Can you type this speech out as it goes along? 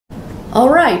All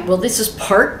right, well, this is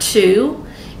part 2,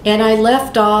 and I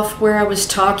left off where I was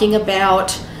talking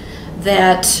about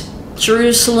that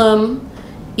Jerusalem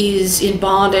is in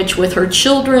bondage with her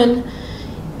children,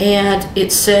 and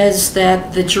it says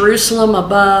that the Jerusalem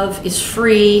above is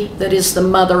free, that is the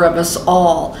mother of us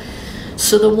all.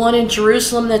 So the one in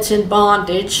Jerusalem that's in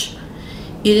bondage,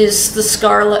 it is the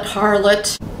Scarlet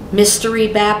Harlot, Mystery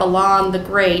Babylon the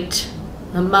Great,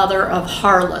 the mother of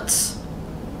harlots.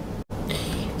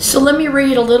 So let me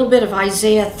read a little bit of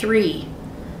Isaiah 3.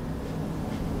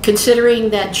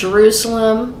 Considering that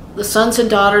Jerusalem, the sons and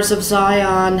daughters of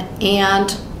Zion,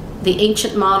 and the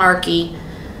ancient monarchy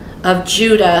of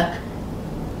Judah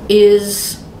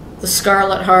is the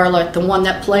Scarlet Harlot, the one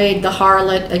that played the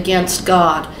harlot against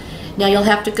God. Now you'll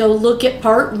have to go look at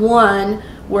part 1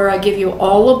 where I give you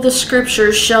all of the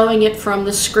scriptures showing it from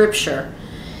the scripture.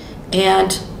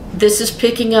 And this is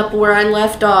picking up where I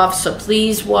left off, so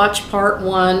please watch part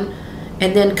 1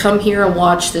 and then come here and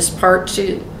watch this part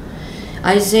 2.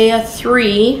 Isaiah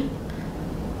 3,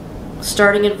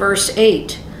 starting in verse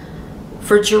 8.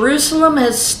 For Jerusalem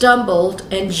has stumbled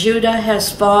and Judah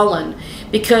has fallen,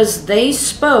 because they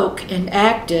spoke and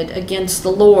acted against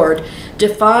the Lord,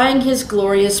 defying his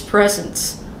glorious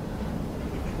presence.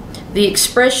 The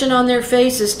expression on their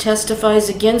faces testifies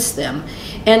against them,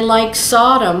 and like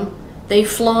Sodom, they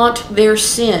flaunt their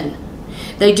sin.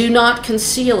 They do not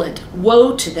conceal it.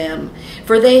 Woe to them,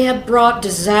 for they have brought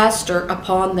disaster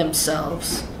upon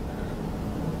themselves.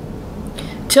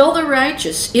 Tell the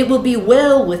righteous, it will be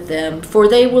well with them, for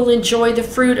they will enjoy the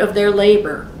fruit of their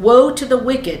labor. Woe to the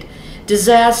wicked,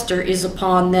 disaster is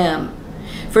upon them,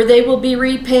 for they will be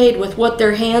repaid with what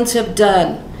their hands have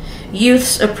done.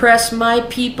 Youths oppress my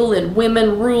people, and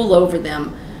women rule over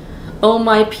them. O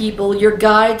my people, your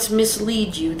guides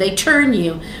mislead you. They turn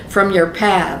you from your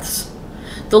paths.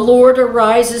 The Lord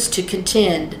arises to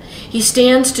contend. He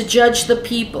stands to judge the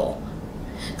people.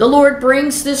 The Lord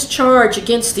brings this charge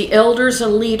against the elders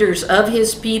and leaders of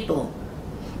his people.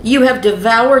 You have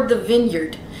devoured the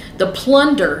vineyard. The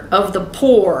plunder of the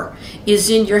poor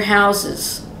is in your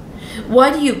houses.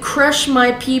 Why do you crush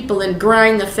my people and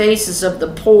grind the faces of the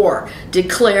poor,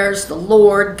 declares the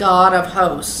Lord God of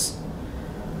hosts.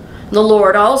 The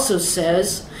Lord also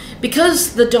says,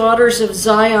 because the daughters of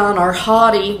Zion are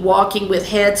haughty, walking with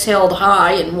heads held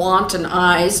high and wanton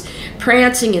eyes,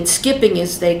 prancing and skipping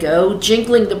as they go,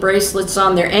 jingling the bracelets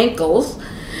on their ankles,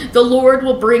 the Lord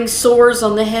will bring sores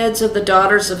on the heads of the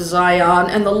daughters of Zion,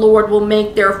 and the Lord will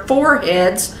make their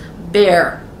foreheads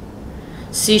bare.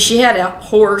 See, she had a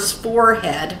whore's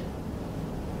forehead.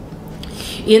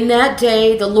 In that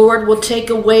day, the Lord will take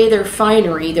away their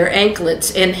finery, their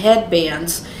anklets and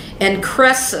headbands, and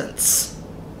crescents.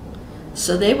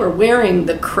 So they were wearing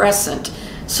the crescent.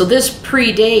 So this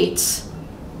predates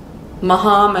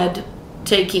Muhammad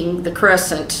taking the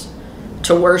crescent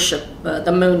to worship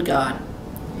the moon god.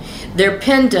 Their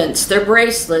pendants, their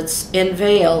bracelets and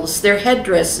veils, their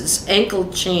headdresses,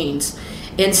 ankle chains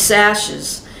and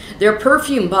sashes, their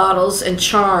perfume bottles and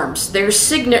charms, their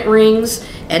signet rings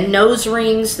and nose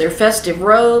rings, their festive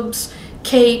robes,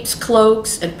 capes,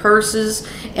 cloaks, and purses,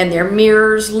 and their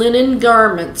mirrors, linen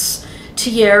garments,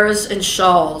 tiaras, and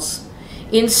shawls.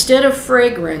 Instead of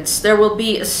fragrance, there will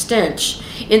be a stench.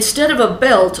 Instead of a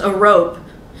belt, a rope.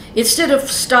 Instead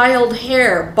of styled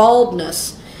hair,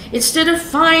 baldness. Instead of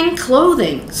fine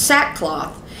clothing,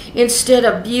 sackcloth. Instead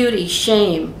of beauty,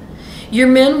 shame. Your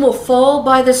men will fall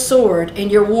by the sword,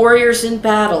 and your warriors in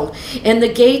battle, and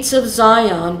the gates of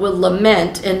Zion will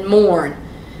lament and mourn.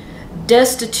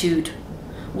 Destitute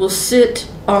will sit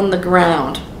on the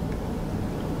ground.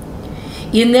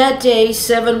 In that day,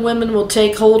 7 women will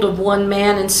take hold of one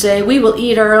man and say, we will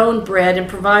eat our own bread and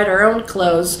provide our own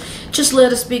clothes. Just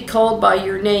let us be called by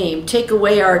your name. Take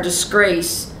away our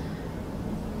disgrace.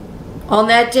 On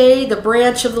that day, the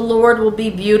branch of the Lord will be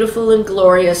beautiful and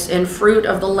glorious, and fruit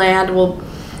of the land will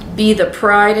be the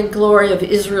pride and glory of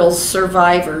Israel's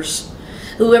survivors.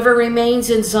 Whoever remains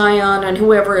in Zion and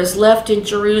whoever is left in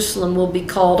Jerusalem will be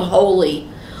called holy.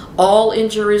 All in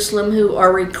Jerusalem who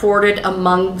are recorded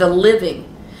among the living,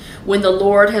 when the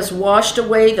Lord has washed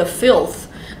away the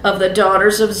filth of the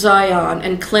daughters of Zion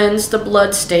and cleansed the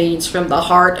bloodstains from the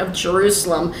heart of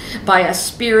Jerusalem by a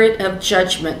spirit of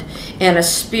judgment and a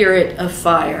spirit of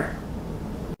fire.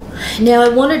 Now I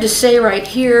wanted to say right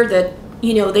here that,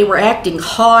 they were acting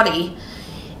haughty,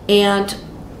 and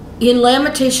in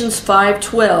Lamentations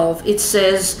 5:12 it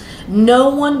says, no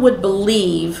one would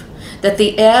believe that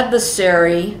the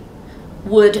adversary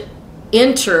would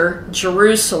enter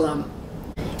Jerusalem.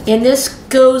 And this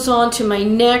goes on to my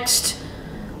next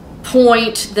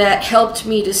point that helped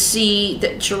me to see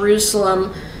that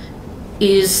Jerusalem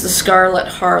is the scarlet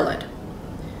harlot.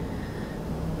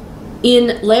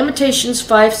 In Lamentations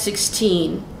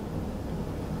 5:16,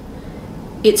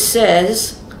 it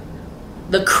says,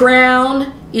 "The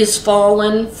crown is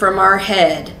fallen from our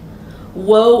head.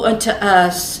 Woe unto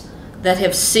us that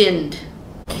have sinned."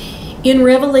 In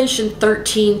Revelation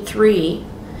 13:3,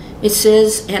 it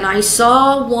says, "And I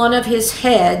saw one of his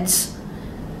heads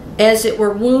as it were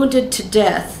wounded to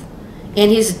death, and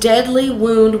his deadly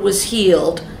wound was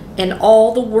healed, and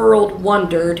all the world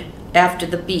wondered after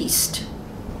the beast."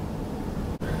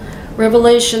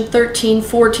 Revelation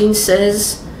 13:14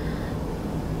 says,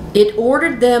 "It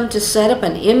ordered them to set up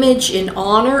an image in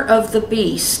honor of the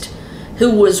beast, who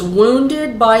was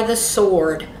wounded by the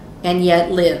sword and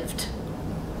yet lived."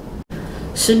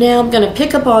 So now I'm going to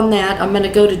pick up on that. I'm going to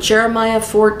go to Jeremiah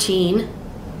 14,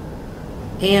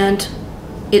 and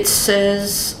it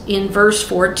says in verse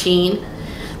 14,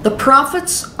 "The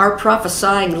prophets are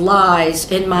prophesying lies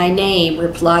in my name,"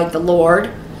 replied the Lord.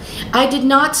 "I did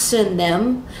not send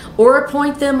them, or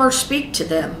appoint them, or speak to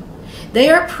them. They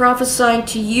are prophesying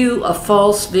to you a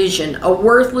false vision, a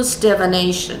worthless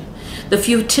divination, the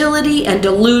futility and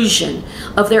delusion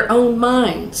of their own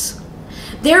minds.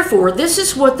 Therefore, this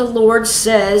is what the Lord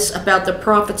says about the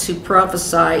prophets who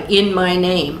prophesy in my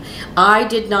name. I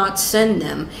did not send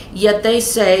them, yet they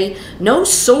say, no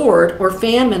sword or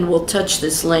famine will touch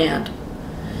this land.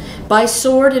 By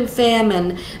sword and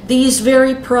famine, these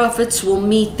very prophets will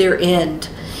meet their end,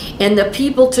 and the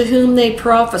people to whom they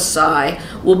prophesy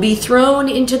will be thrown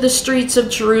into the streets of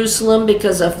Jerusalem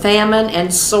because of famine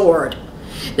and sword.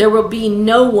 There will be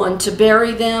no one to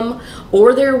bury them,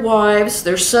 or their wives,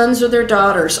 their sons or their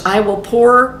daughters. I will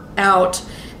pour out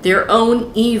their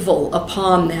own evil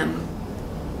upon them.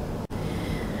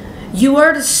 You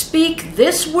are to speak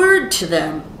this word to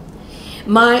them.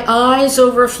 My eyes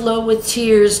overflow with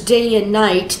tears day and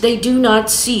night. They do not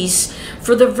cease,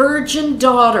 for the virgin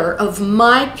daughter of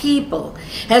my people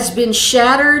has been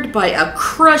shattered by a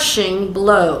crushing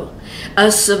blow,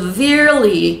 a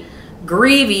severely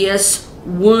grievous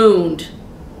wound.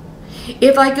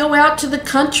 If I go out to the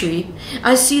country,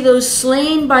 I see those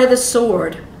slain by the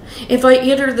sword. If I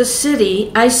enter the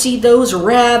city, I see those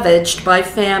ravaged by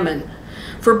famine.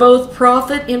 For both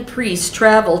prophet and priest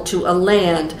travel to a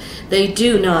land they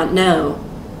do not know."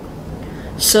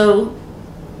 So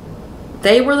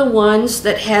they were the ones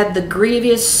that had the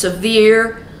grievous,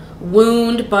 severe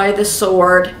wound by the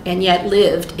sword and yet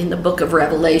lived in the book of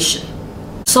Revelation.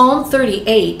 Psalm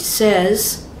 38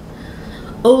 says,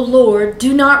 "O Lord,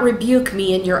 do not rebuke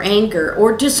me in your anger,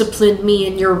 or discipline me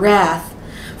in your wrath.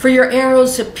 For your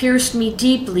arrows have pierced me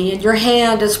deeply, and your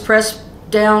hand has pressed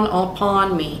down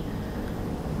upon me.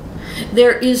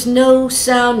 There is no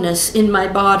soundness in my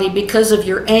body because of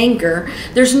your anger.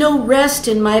 There's no rest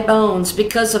in my bones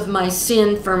because of my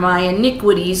sin, for my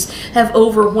iniquities have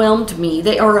overwhelmed me.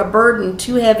 They are a burden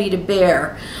too heavy to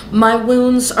bear. My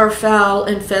wounds are foul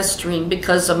and festering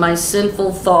because of my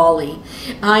sinful folly.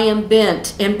 I am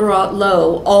bent and brought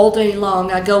low. All day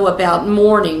long I go about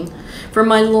mourning, for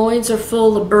my loins are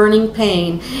full of burning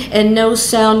pain, and no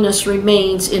soundness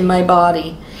remains in my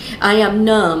body. I am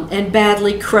numb and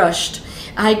badly crushed.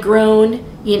 I groan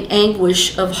in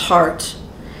anguish of heart."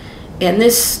 And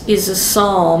this is a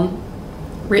psalm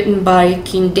written by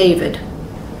King David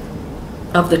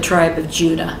of the tribe of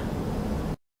Judah.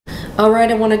 All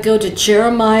right, I want to go to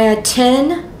Jeremiah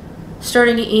 10,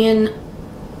 starting in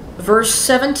verse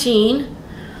 17,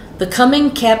 the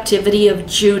coming captivity of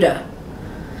Judah.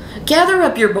 "Gather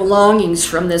up your belongings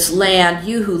from this land,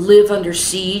 you who live under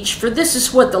siege, for this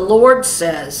is what the Lord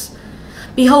says.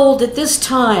 Behold, at this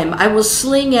time I will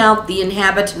sling out the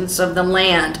inhabitants of the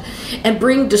land and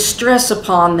bring distress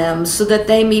upon them so that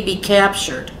they may be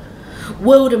captured.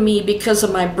 Woe to me because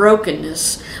of my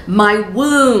brokenness. My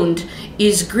wound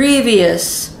is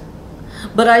grievous.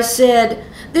 But I said,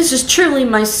 this is truly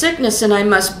my sickness and I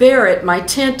must bear it. My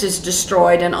tent is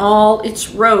destroyed and all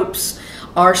its ropes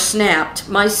are snapped.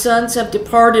 My sons have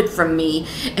departed from me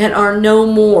and are no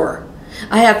more.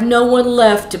 I have no one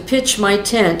left to pitch my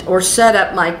tent or set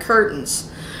up my curtains.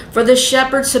 For the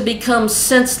shepherds have become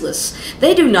senseless.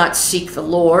 They do not seek the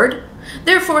Lord.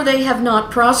 Therefore they have not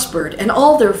prospered, and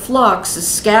all their flocks is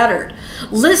scattered.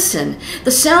 Listen,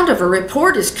 the sound of a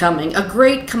report is coming, a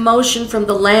great commotion from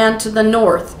the land to the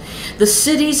north. The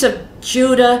cities of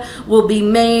Judah will be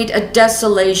made a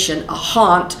desolation, a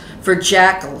haunt for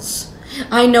jackals.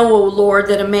 I know, O Lord,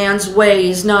 that a man's way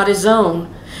is not his own.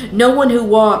 No one who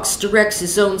walks directs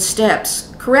his own steps.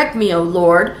 Correct me, O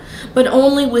Lord, but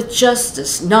only with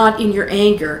justice, not in your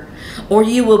anger, or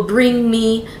you will bring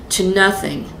me to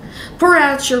nothing. Pour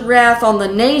out your wrath on the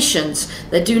nations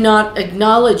that do not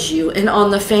acknowledge you, and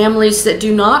on the families that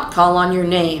do not call on your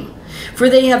name. For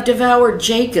they have devoured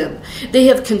Jacob. They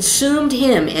have consumed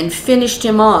him and finished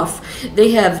him off.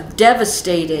 They have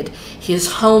devastated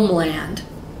his homeland.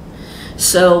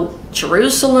 So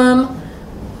Jerusalem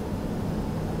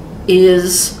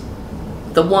is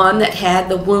the one that had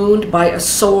the wound by a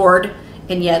sword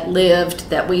and yet lived,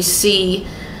 that we see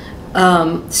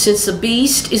since the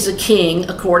beast is a king,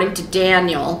 according to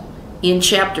Daniel in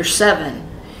chapter 7,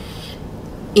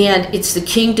 and it's the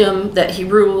kingdom that he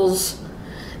rules,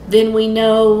 then we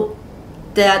know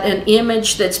that an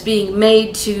image that's being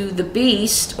made to the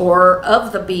beast or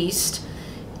of the beast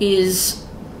is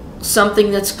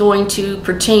something that's going to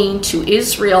pertain to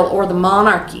Israel or the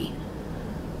monarchy.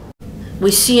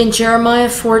 We see in Jeremiah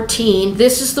 14,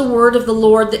 this is the word of the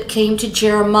Lord that came to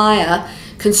Jeremiah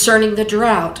concerning the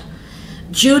drought.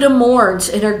 Judah mourns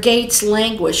and her gates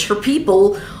languish. Her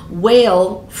people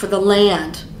wail for the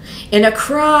land. And a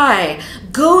cry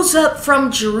goes up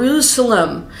from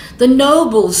Jerusalem. The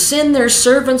nobles send their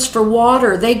servants for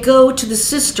water. They go to the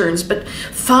cisterns, but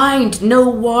find no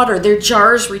water. Their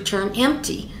jars return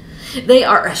empty. They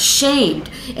are ashamed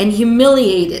and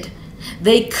humiliated.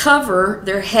 They cover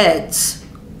their heads.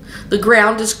 The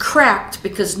ground is cracked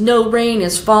because no rain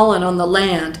has fallen on the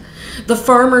land. The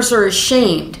farmers are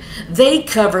ashamed. They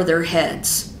cover their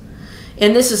heads.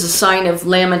 And this is a sign of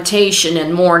lamentation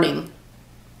and mourning,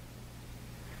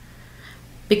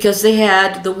 because they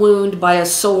had the wound by a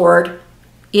sword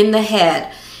in the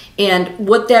head. And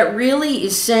what that really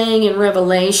is saying in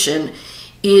Revelation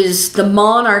is the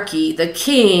monarchy, the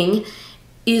king,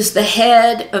 is the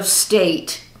head of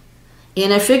state.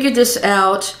 And I figured this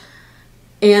out,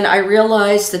 and I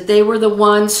realized that they were the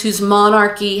ones whose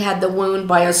monarchy had the wound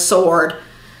by a sword,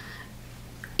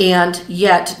 and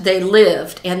yet they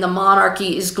lived. And the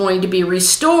monarchy is going to be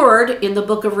restored in the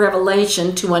book of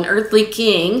Revelation to an earthly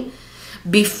king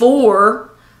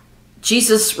before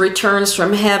Jesus returns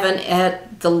from heaven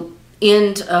at the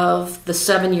end of the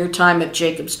 7-year time of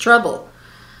Jacob's trouble.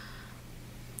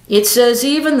 It says,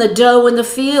 even the doe in the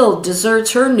field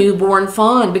deserts her newborn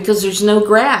fawn because there's no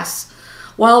grass.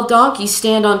 While donkeys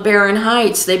stand on barren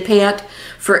heights, they pant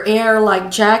for air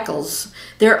like jackals.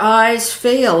 Their eyes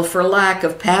fail for lack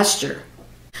of pasture.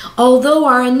 Although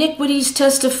our iniquities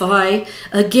testify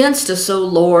against us, O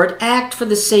Lord, act for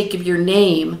the sake of your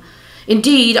name.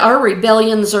 Indeed, our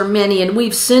rebellions are many, and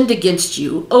we've sinned against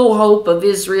you, O hope of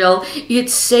Israel,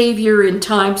 its Savior in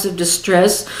times of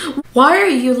distress. Why are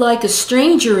you like a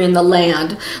stranger in the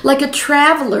land, like a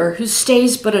traveler who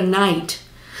stays but a night?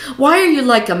 Why are you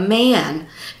like a man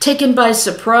taken by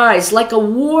surprise, like a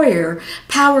warrior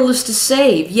powerless to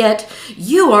save? Yet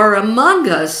you are among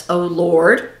us, O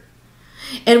Lord,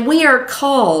 and we are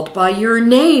called by your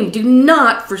name. Do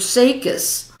not forsake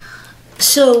us.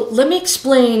 So let me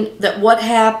explain that what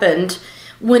happened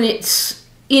when it's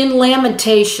in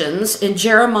Lamentations, and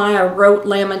Jeremiah wrote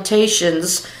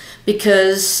Lamentations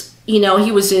because, you know,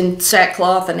 he was in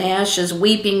sackcloth and ashes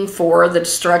weeping for the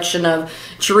destruction of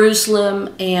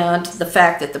Jerusalem and the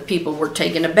fact that the people were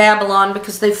taken to Babylon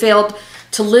because they failed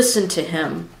to listen to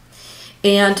him.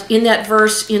 And in that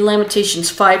verse in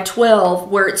Lamentations 5:12,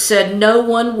 where it said, no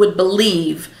one would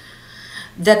believe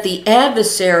that the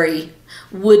adversary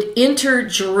would enter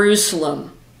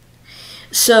Jerusalem.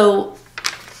 So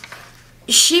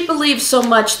she believed so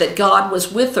much that God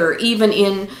was with her, even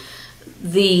in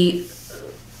the,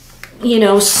 you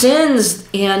know, sins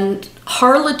and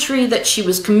harlotry that she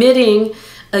was committing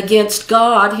against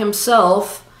God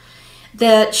himself,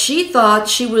 that she thought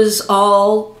she was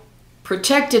all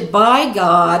protected by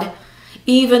God,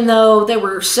 even though they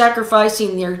were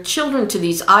sacrificing their children to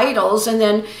these idols and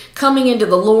then coming into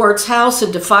the Lord's house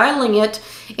and defiling it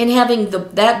and having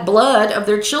that blood of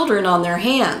their children on their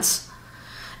hands.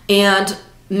 And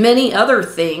many other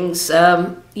things.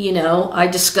 You know, I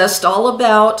discussed all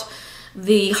about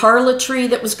the harlotry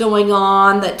that was going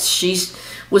on, that she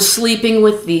was sleeping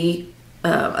with the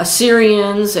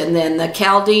Assyrians and then the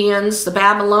Chaldeans, the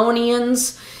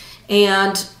Babylonians,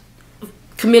 and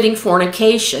committing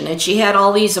fornication, and she had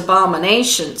all these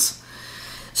abominations.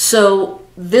 So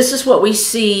this is what we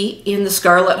see in the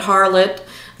Scarlet Harlot,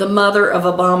 the mother of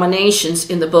abominations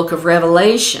in the book of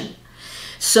Revelation.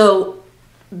 So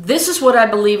this is what I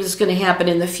believe is going to happen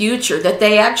in the future, that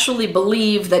they actually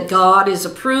believe that God is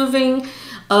approving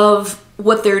of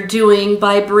what they're doing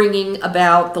by bringing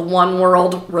about the one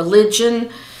world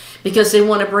religion, because they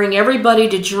want to bring everybody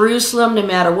to Jerusalem no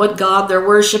matter what God they're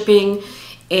worshiping.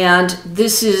 And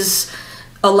this is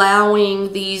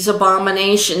allowing these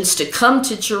abominations to come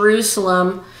to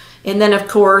Jerusalem. And then, of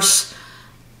course,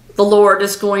 the Lord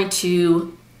is going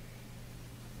to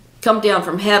come down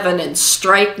from heaven and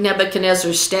strike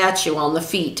Nebuchadnezzar's statue on the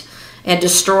feet and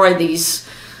destroy these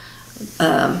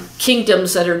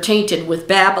kingdoms that are tainted with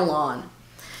Babylon.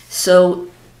 So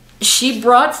she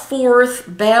brought forth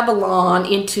Babylon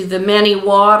into the many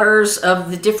waters of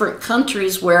the different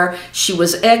countries where she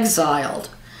was exiled.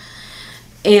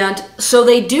 And so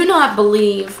they do not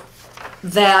believe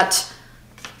that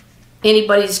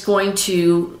anybody's going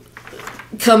to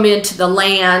come into the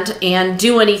land and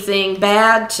do anything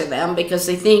bad to them, because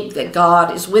they think that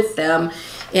God is with them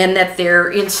and that they're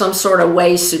in some sort of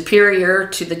way superior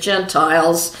to the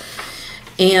Gentiles.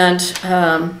 And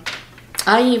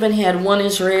I even had one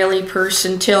Israeli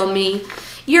person tell me,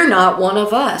 "You're not one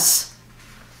of us."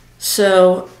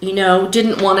 So, you know,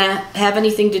 didn't want to have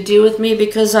anything to do with me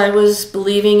because I was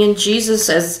believing in Jesus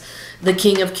as the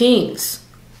King of Kings.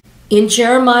 In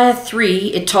Jeremiah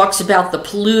 3, it talks about the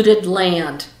polluted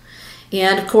land.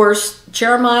 And of course,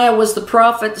 Jeremiah was the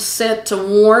prophet sent to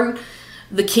warn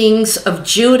the kings of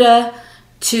Judah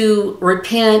to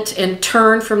repent and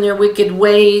turn from their wicked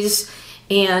ways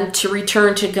and to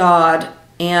return to God,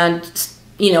 and,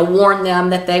 you know, warn them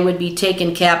that they would be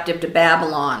taken captive to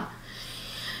Babylon.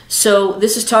 So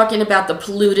this is talking about the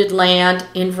polluted land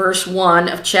in verse 1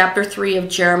 of chapter 3 of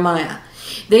Jeremiah.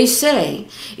 They say,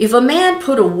 "If a man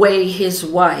put away his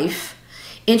wife,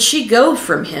 and she go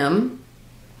from him,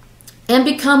 and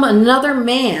become another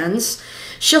man's,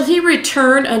 shall he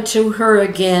return unto her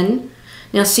again?"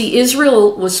 Now see,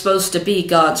 Israel was supposed to be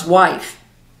God's wife.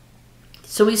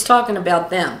 So he's talking about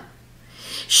them.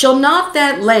 "Shall not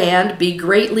that land be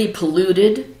greatly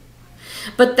polluted?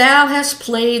 But thou hast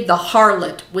played the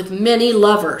harlot with many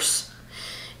lovers.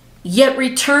 Yet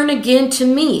return again to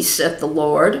me, saith the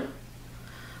Lord.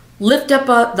 Lift up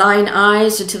thine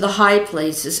eyes into the high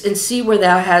places, and see where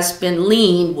thou hast been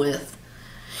lean with,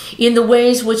 in the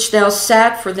ways which thou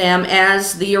sat for them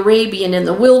as the Arabian in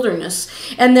the wilderness,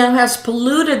 and thou hast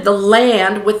polluted the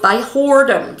land with thy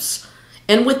whoredoms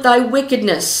and with thy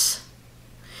wickedness.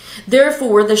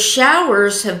 Therefore the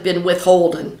showers have been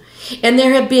withholden, and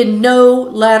there have been no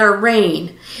latter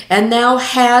rain, and thou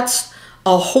hadst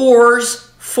a whore's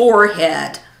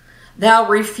forehead. Thou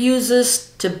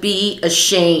refusest to be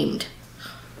ashamed."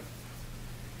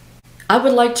 I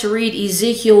would like to read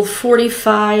Ezekiel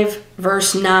 45,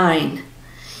 verse 9.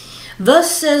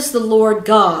 "Thus says the Lord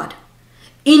God,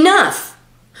 Enough,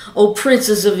 O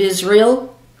princes of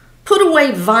Israel! Put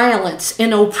away violence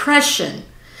and oppression,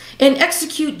 and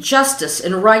execute justice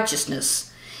and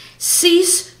righteousness.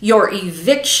 Cease your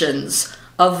evictions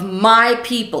of my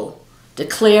people,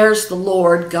 declares the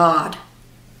Lord God."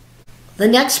 The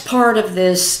next part of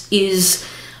this is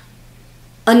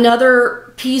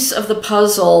another piece of the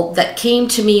puzzle that came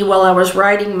to me while I was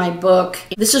writing my book.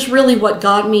 This is really what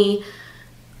got me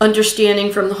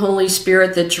understanding from the Holy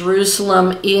Spirit that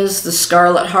Jerusalem is the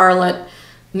Scarlet Harlot,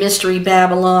 Mystery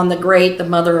Babylon the Great, the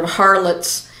mother of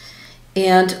harlots.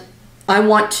 And I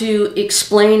want to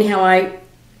explain how I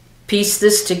piece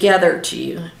this together to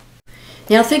you.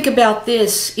 Now think about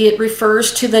this. It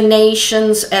refers to the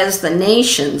nations as the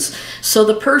nations. So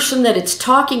the person that it's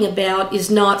talking about is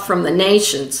not from the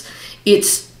nations.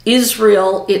 It's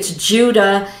Israel, it's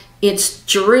Judah, it's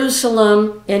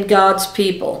Jerusalem, and God's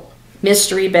people.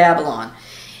 Mystery Babylon.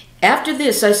 "After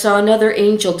this I saw another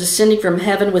angel descending from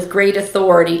heaven with great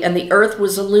authority, and the earth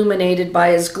was illuminated by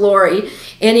his glory.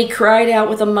 And he cried out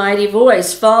with a mighty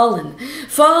voice, Fallen,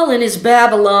 fallen is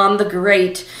Babylon the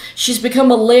Great. She's become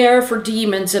a lair for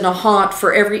demons and a haunt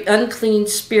for every unclean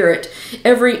spirit,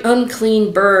 every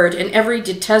unclean bird, and every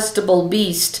detestable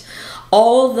beast.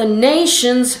 All the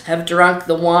nations have drunk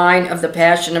the wine of the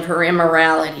passion of her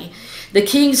immorality. The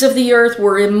kings of the earth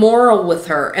were immoral with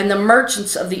her, and the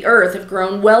merchants of the earth have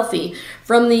grown wealthy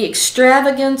from the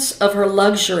extravagance of her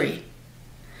luxury.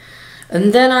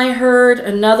 And then I heard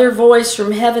another voice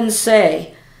from heaven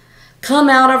say, Come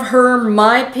out of her,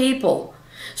 my people,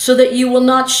 so that you will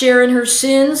not share in her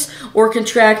sins or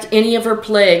contract any of her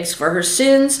plagues, for her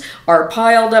sins are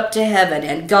piled up to heaven,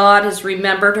 and God has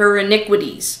remembered her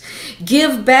iniquities.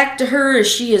 Give back to her as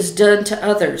she has done to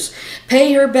others.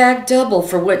 Pay her back double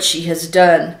for what she has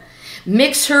done.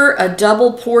 Mix her a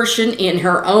double portion in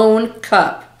her own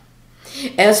cup.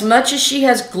 As much as she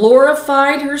has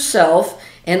glorified herself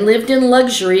and lived in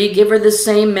luxury, give her the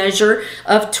same measure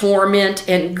of torment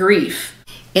and grief."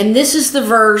 And this is the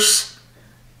verse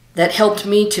that helped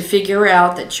me to figure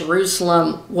out that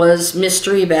Jerusalem was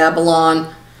Mystery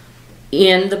Babylon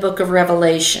in the book of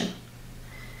Revelation.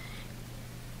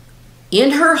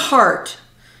 In her heart,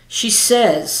 she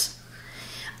says,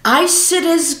 I sit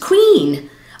as queen.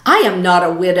 I am not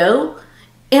a widow,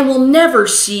 and will never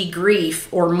see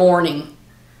grief or mourning.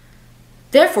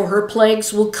 Therefore her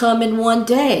plagues will come in one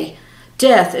day,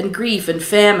 death and grief and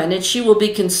famine, and she will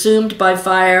be consumed by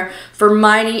fire, for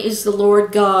mighty is the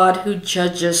Lord God who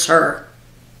judges her.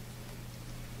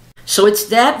 So it's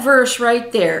that verse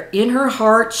right there. In her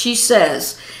heart she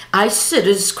says, I sit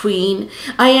as queen,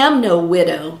 I am no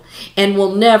widow, and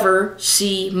will never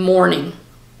see mourning.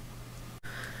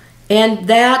 And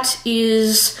that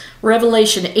is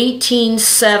Revelation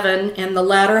 18:7 and the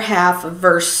latter half of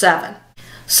verse 7.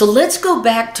 So let's go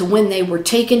back to when they were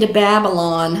taken to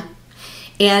Babylon,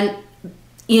 and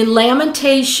in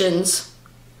Lamentations,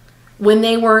 when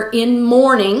they were in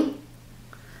mourning,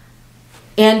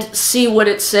 and see what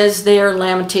it says there,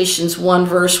 Lamentations 1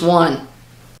 verse 1.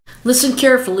 Listen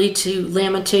carefully to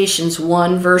Lamentations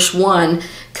 1 verse 1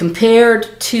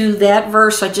 compared to that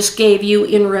verse I just gave you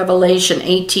in Revelation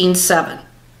 18:7.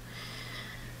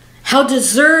 How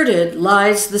deserted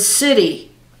lies the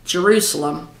city,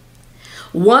 Jerusalem,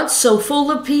 once so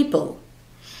full of people.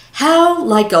 How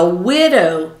like a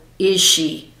widow is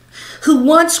she, who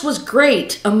once was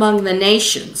great among the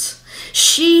nations.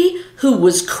 She who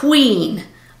was queen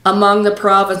among the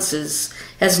provinces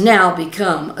has now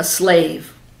become a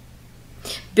slave.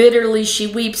 Bitterly she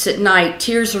weeps at night,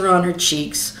 tears are on her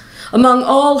cheeks. Among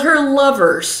all her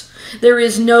lovers there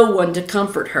is no one to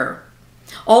comfort her.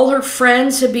 All her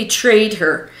friends have betrayed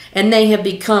her, and they have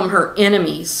become her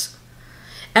enemies.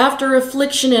 After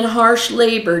affliction and harsh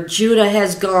labor, Judah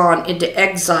has gone into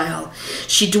exile.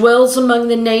 She dwells among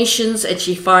the nations, and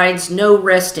she finds no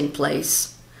resting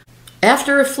place.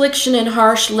 After affliction and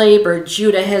harsh labor,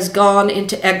 Judah has gone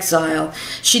into exile.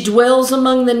 She dwells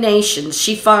among the nations.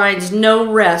 She finds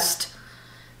no rest.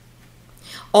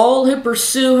 All who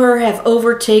pursue her have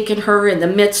overtaken her in the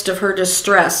midst of her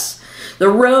distress. The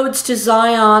roads to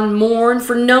Zion mourn,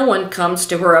 for no one comes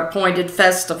to her appointed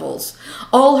festivals.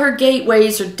 All her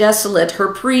gateways are desolate.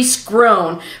 Her priests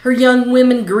groan. Her young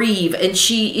women grieve, and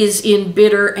she is in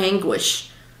bitter anguish.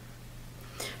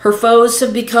 Her foes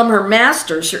have become her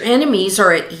masters. Her enemies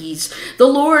are at ease. The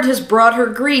Lord has brought her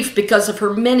grief because of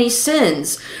her many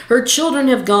sins. Her children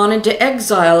have gone into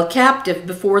exile, captive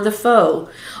before the foe.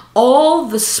 All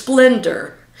the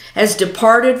splendor has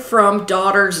departed from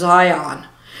daughter Zion.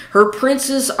 Her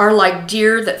princes are like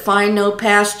deer that find no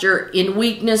pasture. In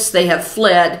weakness they have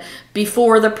fled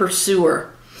before the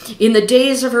pursuer. In the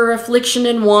days of her affliction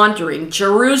and wandering,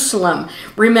 Jerusalem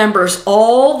remembers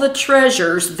all the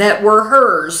treasures that were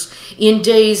hers in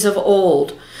days of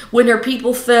old. When her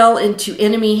people fell into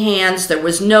enemy hands, there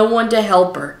was no one to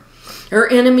help her. Her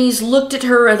enemies looked at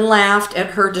her and laughed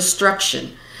at her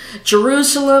destruction.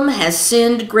 Jerusalem has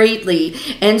sinned greatly,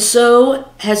 and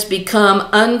so has become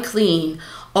unclean.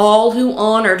 All who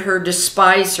honored her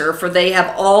despise her, for they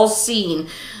have all seen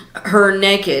her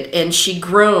naked, and she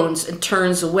groans and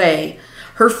turns away.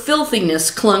 Her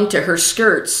filthiness clung to her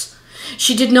skirts.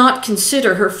 She did not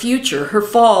consider her future. Her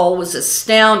fall was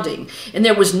astounding, and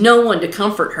there was no one to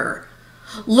comfort her.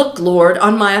 Look, Lord,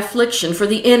 on my affliction, for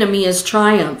the enemy has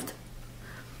triumphed.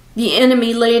 The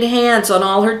enemy laid hands on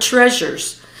all her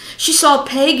treasures. She saw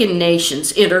pagan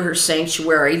nations enter her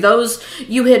sanctuary, those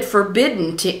you had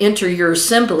forbidden to enter your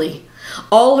assembly.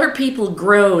 All her people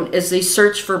groan as they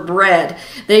search for bread.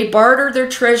 They barter their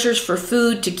treasures for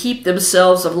food to keep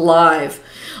themselves alive.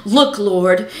 Look,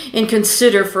 Lord, and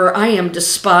consider, for I am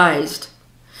despised.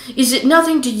 Is it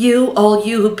nothing to you, all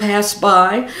you who pass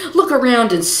by? Look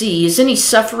around and see. Is any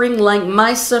suffering like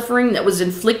my suffering that was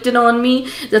inflicted on me,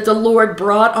 that the Lord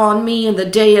brought on me in the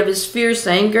day of his fierce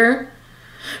anger?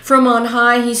 From on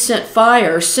high he sent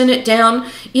fire, sent it down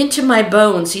into my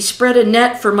bones. He spread a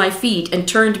net for my feet and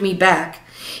turned me back.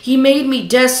 He made me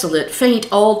desolate,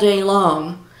 faint all day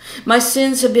long. My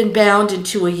sins have been bound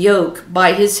into a yoke.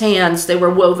 By his hands they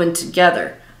were woven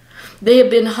together. They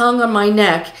have been hung on my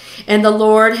neck, and the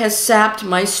Lord has sapped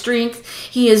my strength.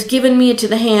 He has given me into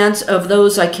the hands of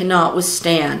those I cannot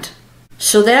withstand.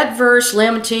 So that verse,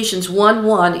 Lamentations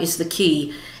 1:1, is the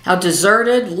key. How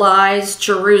deserted lies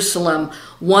Jerusalem,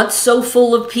 once so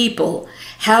full of people.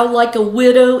 How like a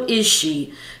widow is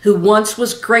she, who once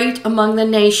was great among the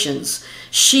nations.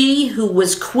 She who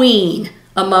was queen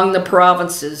among the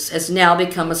provinces has now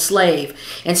become a slave.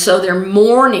 And so they're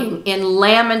mourning and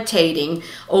lamentating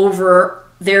over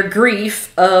their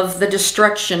grief of the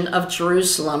destruction of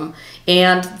Jerusalem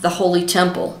and the Holy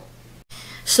Temple.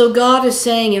 So God is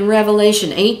saying in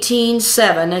Revelation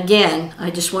 18:7, again,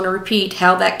 I just want to repeat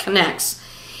how that connects.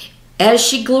 As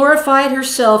she glorified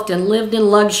herself and lived in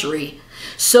luxury,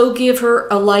 so give her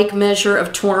a like measure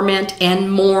of torment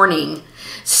and mourning.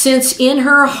 Since in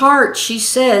her heart she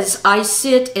says, I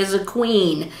sit as a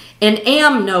queen and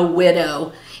am no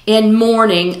widow, and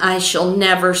mourning I shall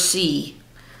never see.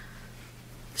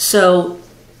 So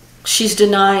she's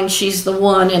denying she's the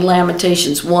one in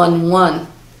Lamentations 1:1.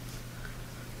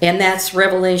 And that's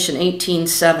Revelation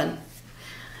 18:7.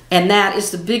 And that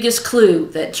is the biggest clue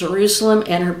that Jerusalem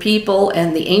and her people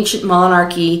and the ancient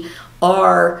monarchy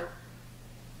are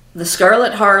the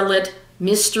Scarlet Harlot,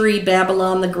 Mystery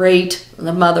Babylon the Great,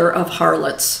 the mother of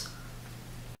harlots.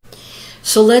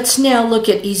 So let's now look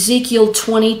at Ezekiel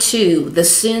 22, the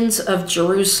sins of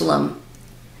Jerusalem.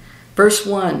 Verse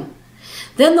 1.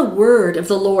 Then the word of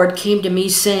the Lord came to me,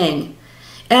 saying,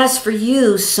 As for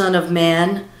you, son of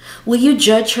man, will you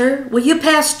judge her? Will you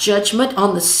pass judgment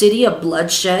on the city of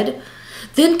bloodshed?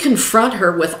 Then confront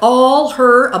her with all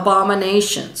her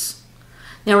abominations.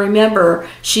 Now remember,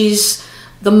 she's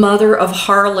the mother of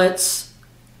harlots,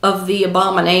 of the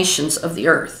abominations of the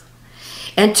earth.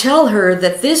 And tell her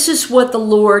that this is what the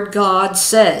Lord God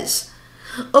says.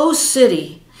 O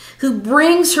city, who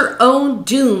brings her own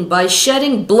doom by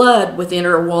shedding blood within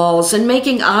her walls and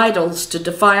making idols to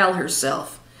defile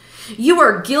herself. You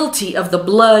are guilty of the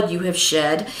blood you have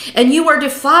shed, and you are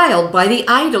defiled by the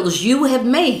idols you have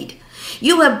made.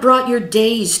 You have brought your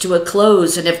days to a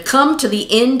close and have come to the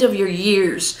end of your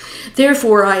years.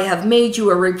 Therefore I have made you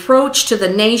a reproach to the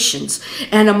nations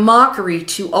and a mockery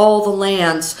to all the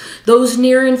lands. Those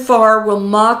near and far will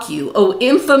mock you, O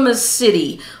infamous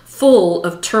city, full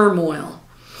of turmoil.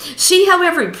 See how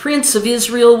every prince of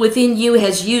Israel within you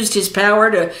has used his power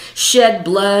to shed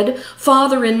blood.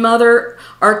 Father and mother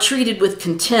are treated with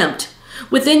contempt.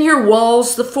 Within your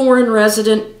walls, the foreign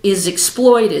resident is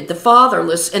exploited. The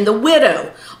fatherless and the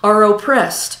widow are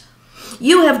oppressed.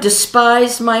 You have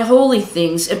despised my holy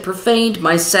things and profaned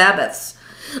my Sabbaths.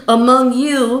 Among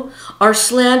you are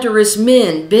slanderous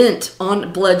men bent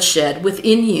on bloodshed.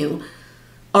 Within you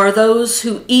are those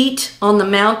who eat on the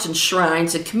mountain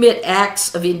shrines and commit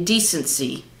acts of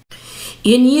indecency.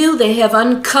 In you they have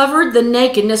uncovered the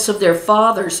nakedness of their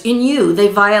fathers. In you they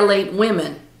violate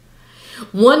women.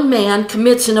 One man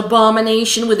commits an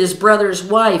abomination with his brother's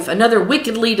wife, another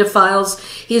wickedly defiles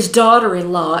his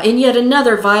daughter-in-law, and yet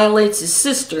another violates his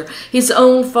sister, his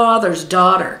own father's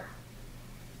daughter.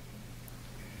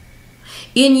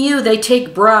 In you they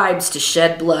take bribes to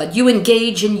shed blood. You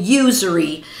engage in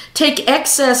usury, take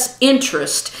excess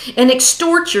interest, and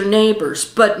extort your neighbors.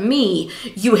 But me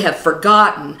you have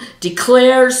forgotten,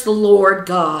 declares the Lord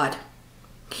God.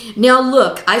 Now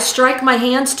look, I strike my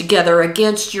hands together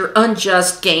against your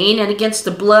unjust gain and against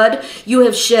the blood you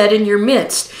have shed in your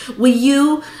midst. Will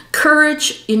you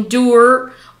courage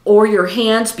endure, or your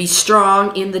hands be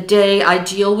strong in the day I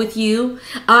deal with you?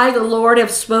 I, the Lord,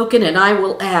 have spoken, and I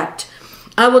will act.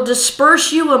 I will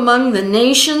disperse you among the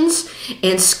nations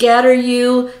and scatter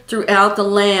you throughout the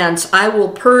lands. I will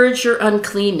purge your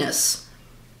uncleanness.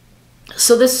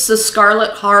 So this is the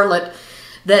scarlet harlot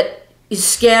that is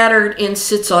scattered and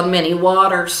sits on many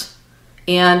waters.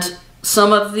 And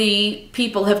some of the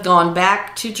people have gone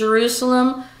back to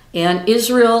Jerusalem, and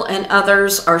Israel and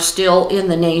others are still in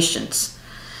the nations.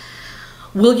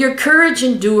 Will your courage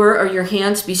endure, or your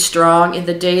hands be strong in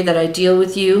the day that I deal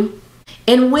with you?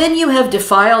 And when you have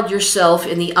defiled yourself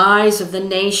in the eyes of the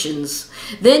nations,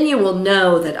 then you will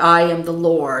know that I am the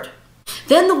Lord.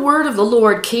 Then the word of the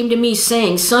Lord came to me,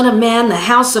 saying, Son of man, the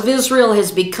house of Israel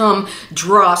has become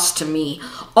dross to me.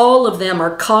 All of them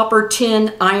are copper,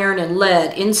 tin, iron, and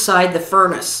lead inside the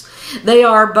furnace. They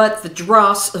are but the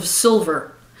dross of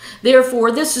silver.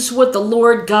 Therefore, this is what the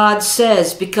Lord God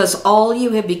says, because all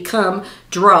you have become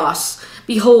dross.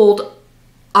 Behold,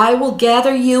 I will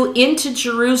gather you into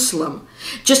Jerusalem,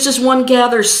 just as one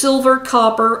gathers silver,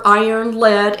 copper, iron,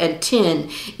 lead, and tin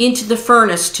into the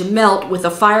furnace to melt with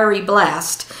a fiery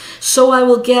blast. So I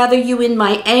will gather you in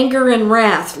my anger and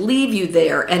wrath, leave you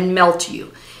there, and melt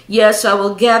you. Yes, I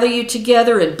will gather you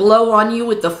together and blow on you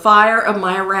with the fire of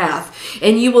my wrath,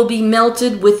 and you will be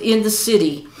melted within the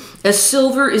city. As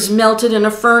silver is melted in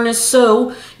a furnace,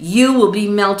 so you will be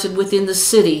melted within the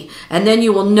city. And then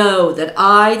you will know that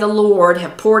I, the Lord,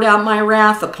 have poured out my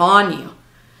wrath upon you,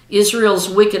 Israel's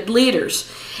wicked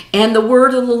leaders. And the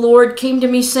word of the Lord came to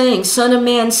me, saying, Son of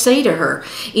man, say to her,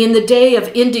 in the day of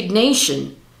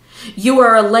indignation, you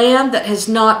are a land that has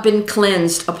not been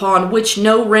cleansed, upon which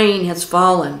no rain has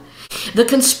fallen. The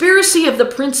conspiracy of the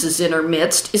princes in her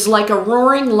midst is like a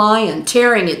roaring lion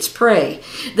tearing its prey.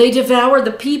 They devour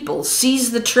the people,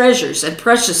 seize the treasures and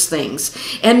precious things,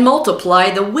 and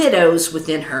multiply the widows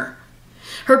within her.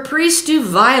 Her priests do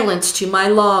violence to my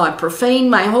law and profane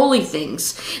my holy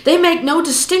things. They make no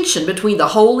distinction between the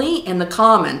holy and the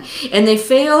common, and they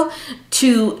fail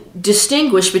to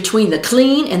distinguish between the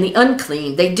clean and the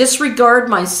unclean. They disregard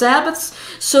my Sabbaths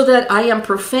so that I am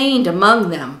profaned among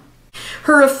them.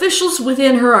 Her officials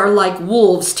within her are like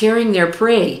wolves tearing their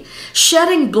prey,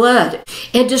 shedding blood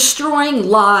and destroying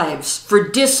lives for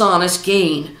dishonest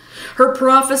gain. Her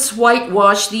prophets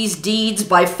whitewash these deeds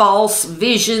by false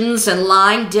visions and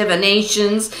lying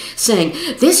divinations, saying,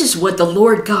 "This is what the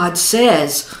Lord God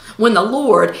says," when the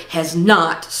Lord has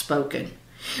not spoken.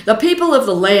 The people of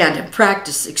the land have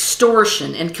practiced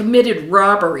extortion and committed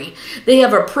robbery. They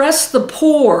have oppressed the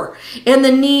poor and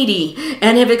the needy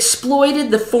and have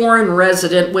exploited the foreign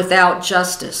resident without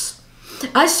justice.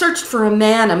 I searched for a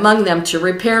man among them to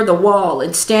repair the wall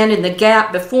and stand in the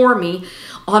gap before me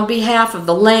on behalf of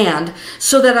the land,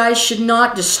 so that I should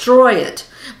not destroy it.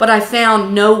 But I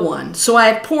found no one. So I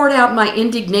have poured out my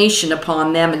indignation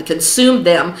upon them and consumed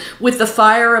them with the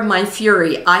fire of my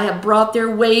fury. I have brought their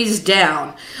ways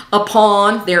down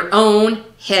upon their own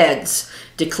heads,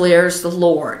 declares the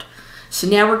Lord. So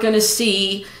now we're going to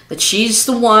see that she's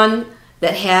the one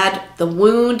that had the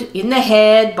wound in the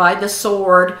head by the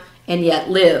sword and yet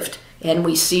lived. And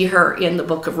we see her in the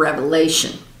book of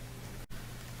Revelation.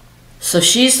 So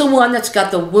she's the one that's got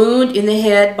the wound in the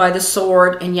head by the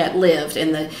sword and yet lived.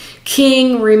 And the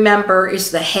king, remember,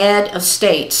 is the head of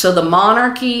state. So the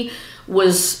monarchy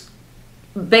was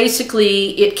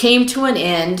basically, it came to an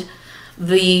end.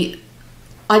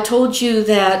 I told you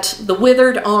that the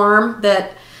withered arm,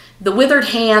 that the withered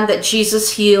hand that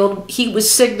Jesus healed, he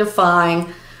was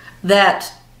signifying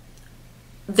that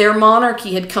their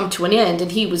monarchy had come to an end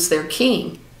and he was their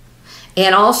king.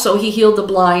 And also he healed the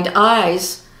blind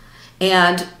eyes.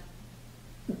 And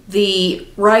the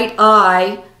right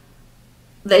eye,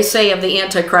 they say, of the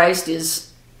Antichrist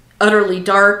is utterly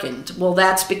darkened. Well,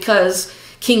 that's because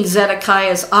King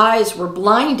Zedekiah's eyes were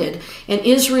blinded, and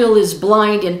Israel is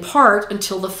blind in part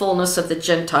until the fullness of the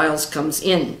Gentiles comes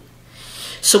in.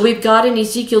 So we've got in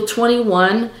Ezekiel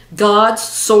 21, God's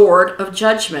sword of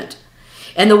judgment.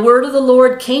 And the word of the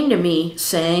Lord came to me,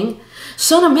 saying,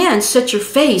 "Son of man, set your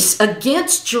face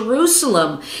against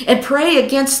Jerusalem and pray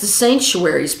against the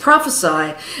sanctuaries.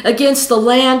 Prophesy against the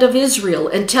land of Israel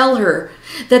and tell her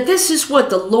that this is what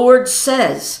the Lord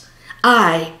says.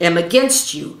 I am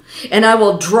against you, and I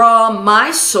will draw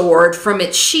my sword from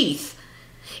its sheath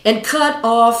and cut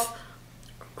off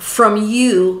from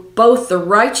you both the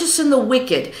righteous and the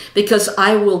wicked, because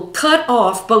I will cut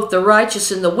off both the righteous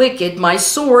and the wicked. My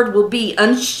sword will be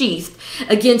unsheathed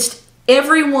against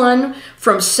everyone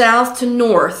from south to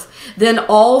north. Then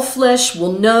all flesh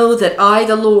will know that I,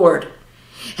 the Lord,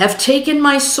 have taken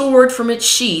my sword from its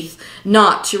sheath,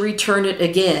 not to return it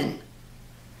again.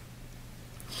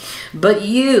 But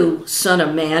you, son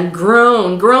of man,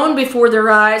 groan before their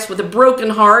eyes with a broken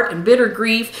heart and bitter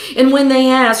grief. And when they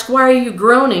ask, why are you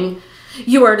groaning?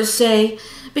 You are to say,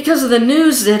 because of the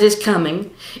news that is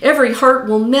coming. Every heart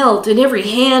will melt, and every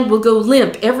hand will go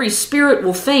limp. Every spirit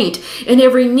will faint, and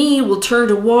every knee will turn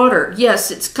to water.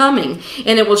 Yes, it's coming,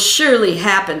 and it will surely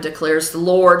happen, declares the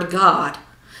Lord God.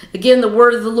 Again, the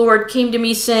word of the Lord came to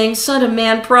me, saying, Son of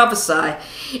man, prophesy,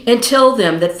 and tell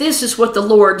them that this is what the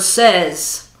Lord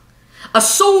says. A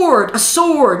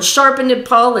sword, sharpened and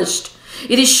polished.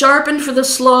 It is sharpened for the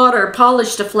slaughter,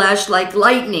 polished to flash like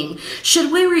lightning.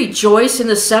 Should we rejoice in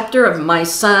the scepter of my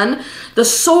son? The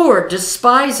sword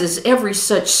despises every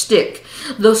such stick.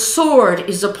 The sword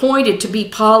is appointed to be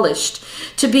polished,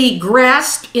 to be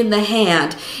grasped in the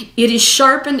hand. It is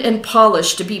sharpened and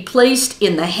polished, to be placed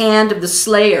in the hand of the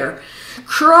slayer.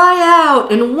 Cry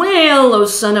out and wail, O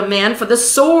son of man, for the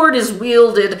sword is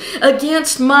wielded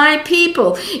against my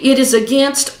people. It is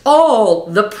against all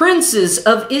the princes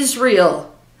of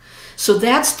Israel. So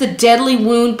that's the deadly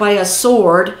wound by a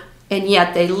sword, and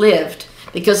yet they lived,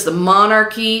 because the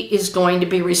monarchy is going to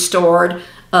be restored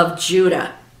of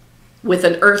Judah with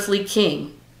an earthly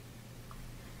king.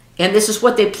 And this is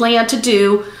what they plan to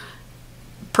do,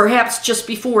 perhaps just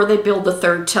before they build the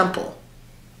third temple.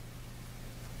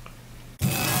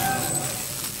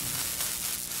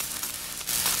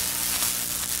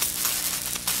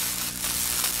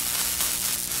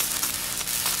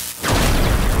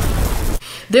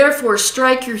 Therefore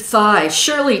strike your thighs,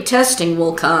 surely testing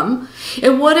will come.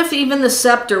 And what if even the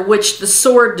scepter which the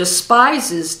sword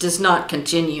despises does not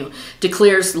continue,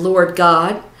 declares the Lord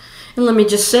God? And let me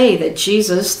just say that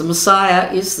Jesus, the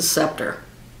Messiah, is the scepter.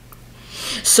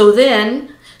 So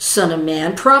then, Son of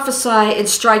man, prophesy and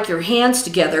strike your hands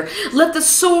together. Let the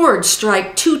sword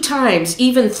strike 2 times,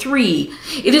 even 3.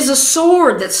 It is a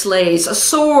sword that slays, a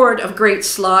sword of great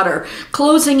slaughter,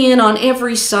 closing in on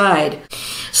every side,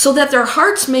 so that their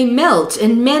hearts may melt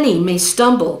and many may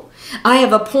stumble. I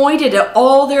have appointed at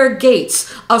all their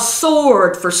gates a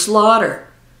sword for slaughter.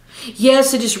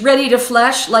 Yes, it is ready to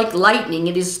flash like lightning.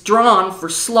 It is drawn for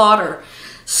slaughter.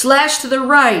 Slash to the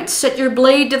right, set your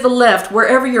blade to the left,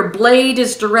 wherever your blade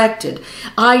is directed.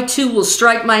 I too will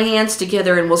strike my hands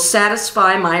together and will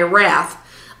satisfy my wrath.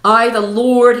 I, the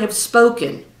Lord, have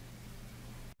spoken.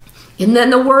 And then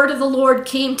the word of the Lord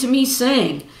came to me,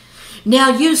 saying,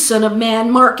 Now you, son of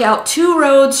man, mark out 2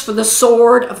 roads for the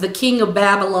sword of the king of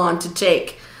Babylon to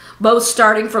take, both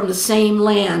starting from the same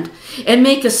land, and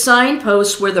make a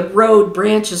signpost where the road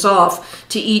branches off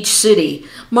to each city.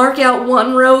 Mark out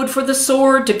 1 road for the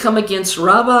sword to come against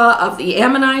Rabbah of the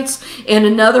Ammonites, and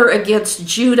another against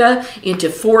Judah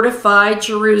into fortified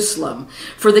Jerusalem.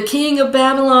 For the king of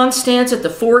Babylon stands at the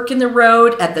fork in the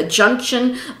road, at the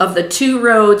junction of the 2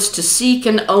 roads, to seek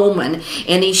an omen.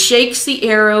 And he shakes the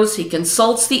arrows, he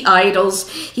consults the idols,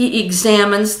 he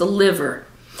examines the liver.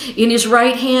 In his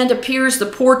right hand appears the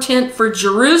portent for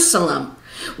Jerusalem,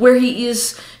 where he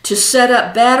is to set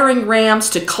up battering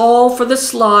rams, to call for the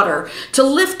slaughter, to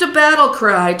lift a battle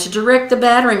cry, to direct the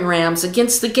battering rams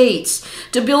against the gates,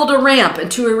 to build a ramp,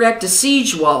 and to erect a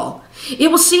siege wall. It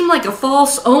will seem like a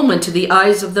false omen to the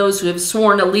eyes of those who have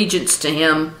sworn allegiance to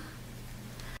him,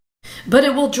 but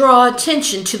it will draw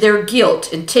attention to their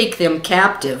guilt and take them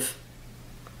captive.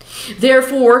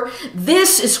 Therefore,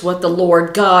 this is what the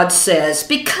Lord God says: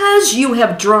 because you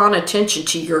have drawn attention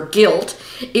to your guilt,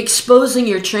 exposing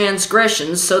your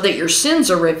transgressions so that your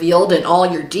sins are revealed in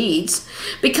all your deeds,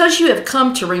 because you have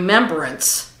come to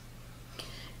remembrance.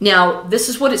 Now, this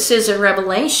is what it says in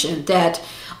Revelation, that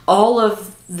all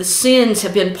of the sins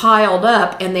have been piled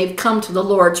up and they've come to the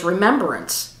Lord's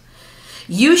remembrance.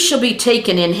 You shall be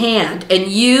taken in hand, and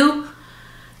you,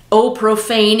 O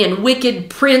profane and wicked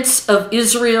prince of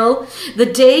Israel, the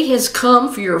day has come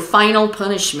for your final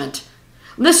punishment.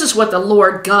 This is what the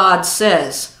Lord God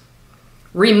says: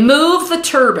 remove the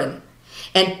turban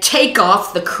and take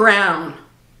off the crown.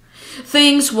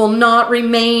 Things will not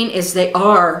remain as they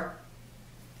are.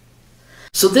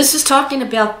 So this is talking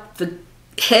about the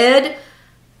head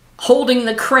holding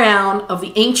the crown of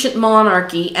the ancient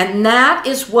monarchy, and that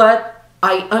is what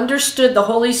I understood the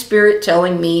Holy Spirit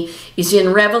telling me is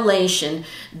in Revelation,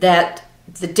 that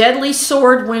the deadly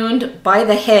sword wound by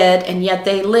the head, and yet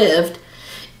they lived,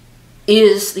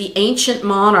 is the ancient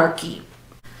monarchy.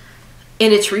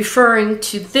 And it's referring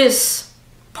to this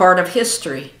part of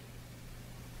history.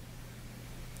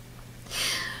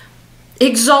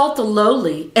 Exalt the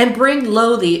lowly and bring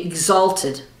low the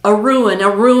exalted. A ruin,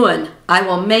 I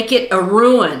will make it a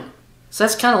ruin. So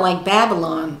that's kind of like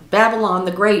Babylon. Babylon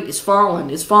the Great is fallen.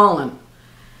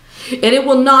 And it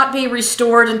will not be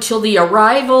restored until the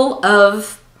arrival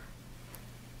of,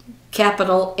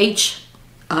 capital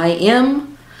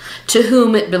H-I-M, to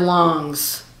whom it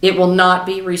belongs. It will not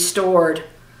be restored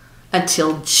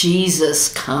until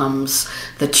Jesus comes,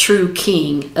 the true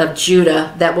King of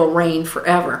Judah that will reign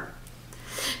forever,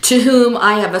 to whom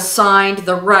I have assigned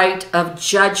the right of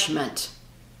judgment.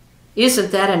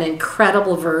 Isn't that an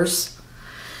incredible verse?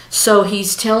 So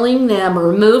he's telling them,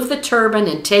 remove the turban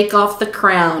and take off the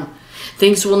crown.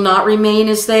 Things will not remain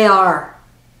as they are.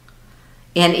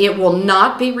 And it will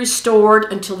not be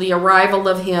restored until the arrival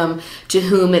of him to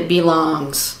whom it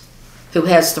belongs, who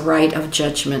has the right of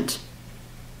judgment.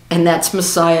 And that's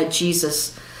Messiah,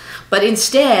 Jesus. But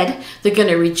instead, they're going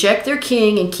to reject their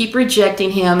king and keep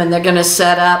rejecting him, and they're going to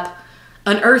set up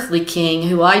an earthly king,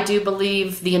 who I do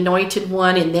believe the anointed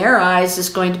one in their eyes is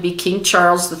going to be King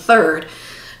Charles III,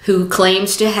 who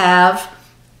claims to have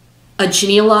a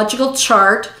genealogical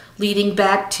chart leading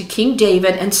back to King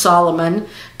David and Solomon,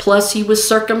 plus he was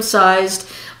circumcised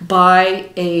by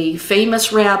a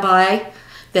famous rabbi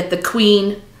that the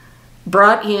queen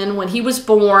brought in when he was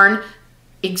born,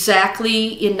 exactly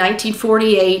in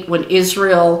 1948 when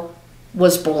Israel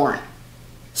was born.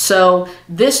 So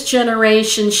this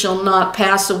generation shall not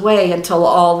pass away until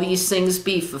all these things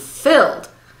be fulfilled.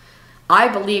 I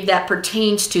believe that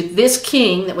pertains to this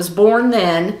king that was born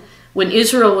then. When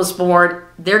Israel was born,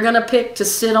 they're going to pick to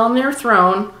sit on their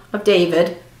throne of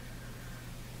David,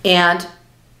 and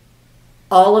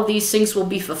all of these things will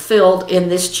be fulfilled in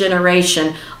this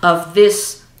generation of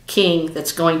this king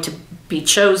that's going to be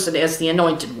chosen as the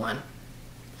anointed one.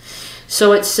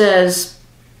 So it says,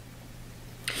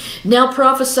 now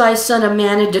prophesy, son of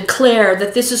man, and declare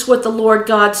that this is what the Lord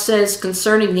God says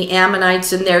concerning the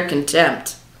Ammonites and their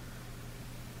contempt.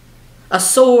 a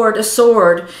sword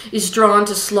is drawn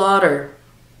to slaughter.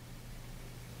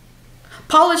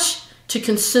 Polish to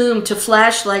consume, to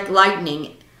flash like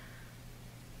lightning,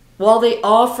 while they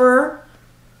offer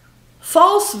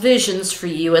false visions for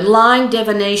you and lying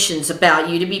divinations about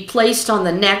you to be placed on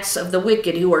the necks of the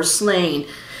wicked who are slain,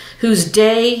 whose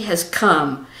day has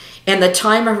come, and the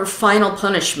time of her final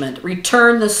punishment.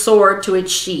 Return the sword to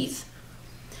its sheath.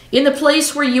 In the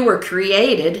place where you were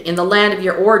created, in the land of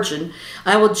your origin,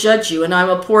 I will judge you, and I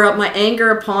will pour out my anger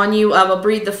upon you. I will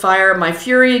breathe the fire of my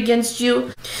fury against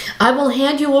you. I will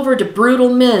hand you over to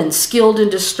brutal men skilled in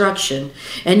destruction,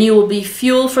 and you will be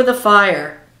fuel for the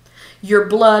fire. Your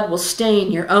blood will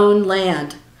stain your own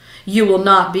land. You will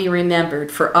not be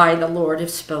remembered, for I, the Lord,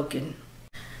 have spoken.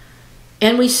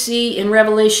 And we see in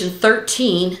Revelation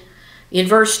 13, in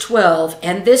verse 12,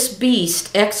 and this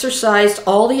beast exercised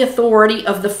all the authority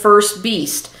of the first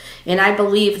beast. And I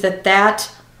believe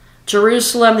that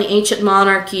Jerusalem, the ancient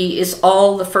monarchy, is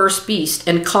all the first beast,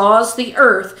 and caused the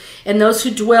earth and those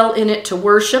who dwell in it to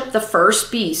worship the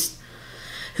first beast,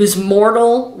 whose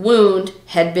mortal wound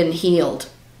had been healed.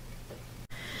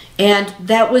 And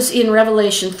that was in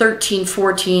Revelation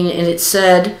 13:14, and it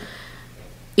said,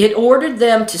 it ordered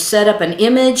them to set up an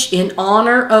image in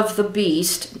honor of the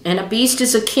beast, and a beast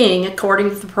is a king, according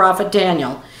to the prophet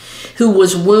Daniel, who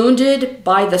was wounded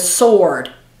by the sword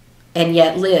and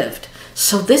yet lived.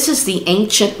 So this is the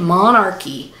ancient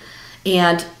monarchy,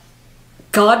 and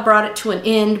God brought it to an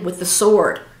end with the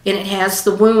sword, and it has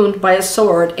the wound by a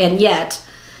sword, and yet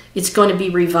it's going to be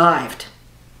revived.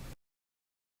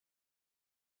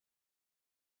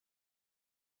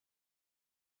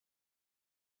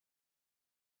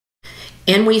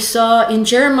 And we saw in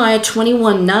Jeremiah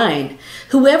 21:9,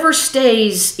 whoever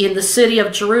stays in the city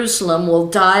of Jerusalem will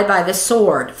die by the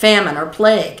sword, famine, or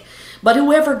plague. But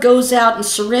whoever goes out and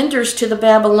surrenders to the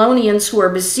Babylonians who are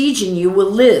besieging you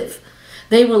will live.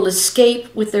 They will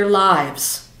escape with their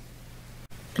lives.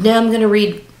 Now I'm going to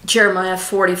read Jeremiah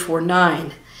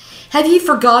 44:9. Have ye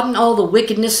forgotten all the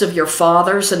wickedness of your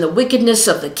fathers, and the wickedness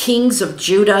of the kings of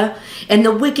Judah, and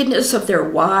the wickedness of their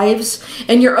wives,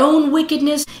 and your own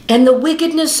wickedness, and the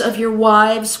wickedness of your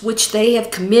wives, which they have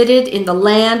committed in the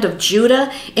land of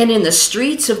Judah, and in the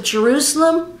streets of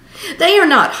Jerusalem? They are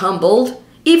not humbled,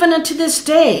 even unto this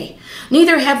day.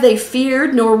 Neither have they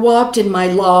feared, nor walked in my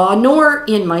law, nor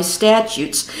in my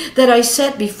statutes, that I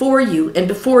set before you and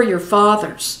before your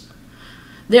fathers.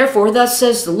 Therefore, thus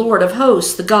says the Lord of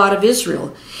hosts, the God of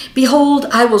Israel, behold,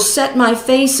 I will set my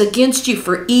face against you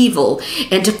for evil,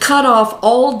 and to cut off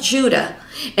all Judah.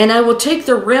 And I will take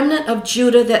the remnant of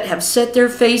Judah that have set their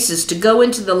faces to go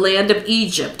into the land of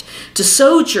Egypt, to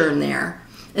sojourn there.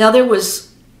 Now there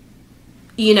was,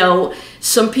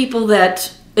 some people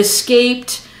that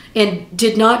escaped and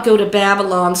did not go to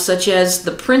Babylon, such as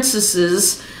the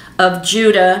princesses of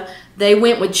Judah. They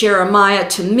went with Jeremiah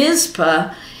to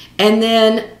Mizpah, and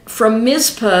then from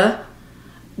Mizpah,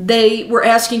 they were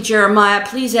asking Jeremiah,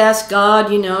 please ask God,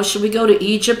 should we go to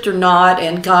Egypt or not?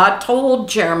 And God told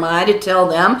Jeremiah to tell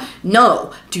them,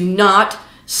 no, do not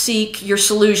seek your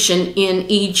solution in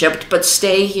Egypt, but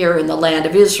stay here in the land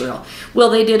of Israel. Well,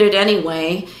 they did it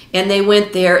anyway, and they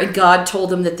went there, and God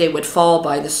told them that they would fall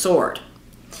by the sword.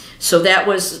 So that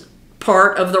was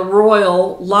part of the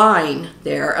royal line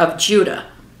there of Judah.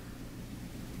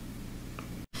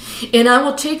 And I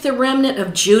will take the remnant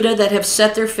of Judah that have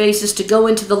set their faces to go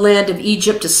into the land of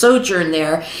Egypt to sojourn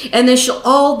there, and they shall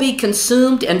all be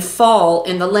consumed and fall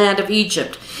in the land of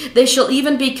Egypt. They shall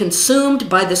even be consumed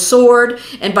by the sword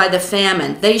and by the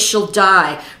famine. They shall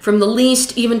die, from the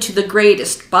least even to the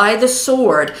greatest, by the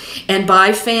sword and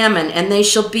by famine, and they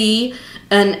shall be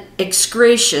an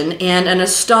execration and an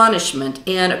astonishment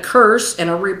and a curse and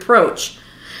a reproach.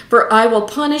 For I will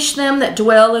punish them that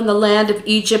dwell in the land of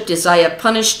Egypt as I have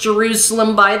punished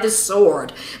Jerusalem by the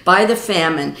sword, by the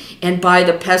famine, and by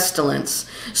the pestilence,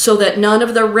 so that none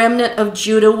of the remnant of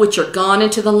Judah which are gone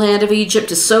into the land of Egypt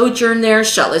to sojourn there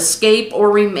shall escape or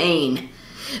remain,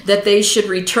 that they should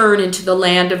return into the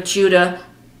land of Judah,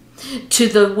 to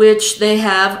the which they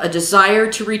have a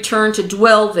desire to return to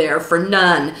dwell there, for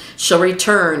none shall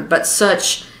return but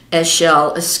such as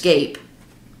shall escape.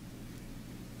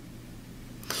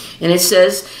 And it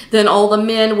says, then all the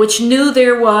men which knew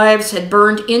their wives had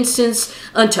burned incense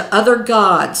unto other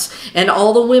gods, and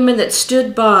all the women that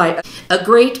stood by, a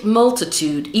great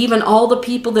multitude, even all the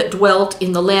people that dwelt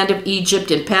in the land of Egypt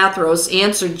and Pathros,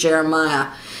 answered Jeremiah,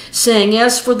 saying,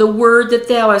 as for the word that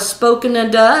thou hast spoken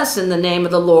unto us in the name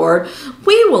of the Lord,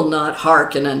 we will not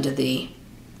hearken unto thee.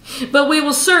 But we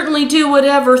will certainly do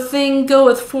whatever thing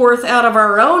goeth forth out of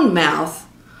our own mouth,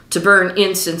 to burn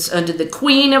incense unto the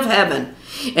Queen of heaven.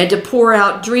 and to pour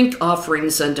out drink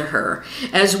offerings unto her,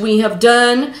 as we have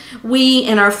done, we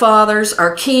and our fathers,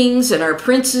 our kings and our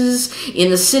princes, in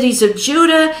the cities of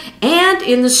Judah and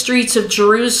in the streets of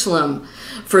Jerusalem.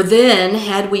 For then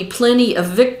had we plenty of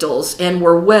victuals, and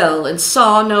were well, and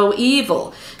saw no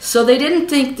evil. So they didn't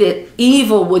think that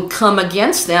evil would come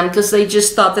against them, because they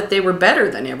just thought that they were better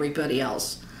than everybody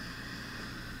else.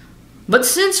 But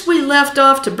since we left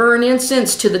off to burn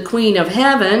incense to the Queen of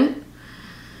Heaven,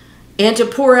 and to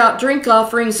pour out drink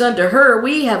offerings unto her,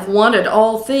 we have wanted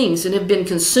all things, and have been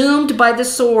consumed by the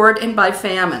sword and by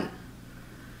famine.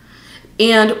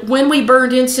 And when we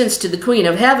burned incense to the Queen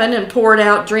of Heaven, and poured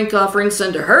out drink offerings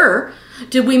unto her,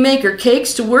 did we make her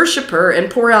cakes to worship her,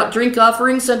 and pour out drink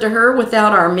offerings unto her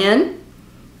without our men?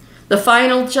 The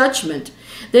final judgment.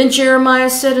 Then Jeremiah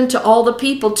said unto all the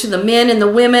people, to the men and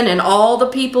the women, and all the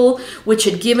people which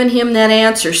had given him that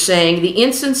answer, saying, the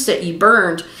incense that ye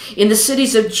burned in the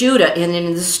cities of Judah and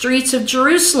in the streets of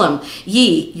Jerusalem,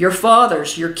 ye, your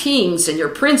fathers, your kings, and your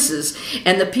princes,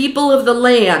 and the people of the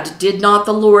land, did not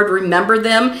the Lord remember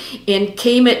them, and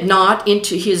came it not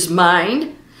into his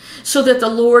mind, so that the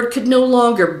Lord could no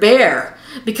longer bear,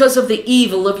 because of the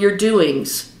evil of your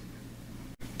doings,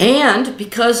 and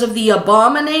because of the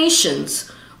abominations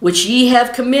which ye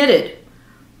have committed.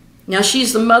 Now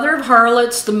she's the mother of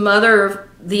harlots, the mother of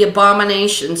the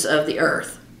abominations of the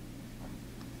earth.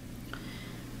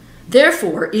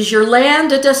 Therefore is your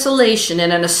land a desolation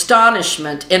and an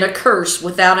astonishment and a curse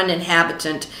without an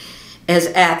inhabitant, as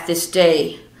at this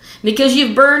day. Because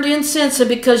you've burned incense, and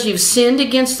because you've sinned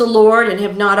against the Lord, and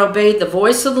have not obeyed the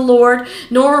voice of the Lord,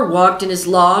 nor walked in his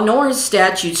law, nor his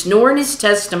statutes, nor in his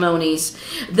testimonies.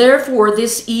 Therefore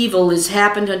this evil is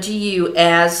happened unto you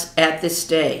as at this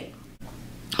day.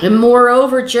 And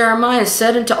moreover Jeremiah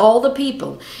said unto all the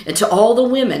people, and to all the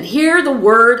women, hear the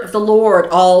word of the Lord,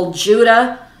 all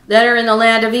Judah that are in the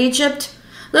land of Egypt.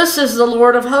 Thus says the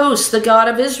Lord of hosts, the God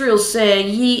of Israel,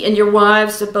 saying, ye and your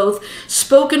wives have both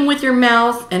spoken with your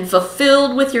mouth and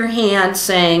fulfilled with your hand,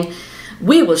 saying,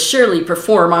 we will surely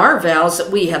perform our vows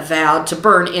that we have vowed, to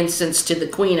burn incense to the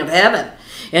Queen of Heaven,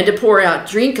 and to pour out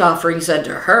drink offerings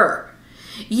unto her.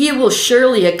 Ye will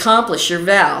surely accomplish your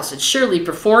vows, and surely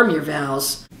perform your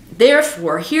vows.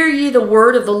 Therefore hear ye the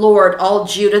word of the Lord, all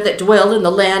Judah that dwell in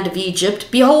the land of Egypt.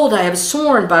 Behold, I have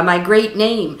sworn by my great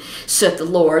name, saith the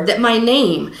Lord, that my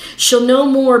name shall no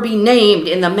more be named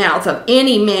in the mouth of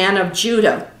any man of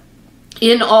Judah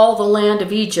in all the land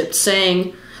of Egypt,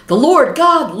 saying, the Lord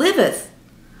God liveth.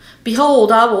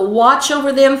 Behold, I will watch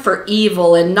over them for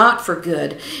evil and not for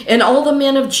good. And all the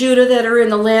men of Judah that are in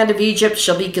the land of Egypt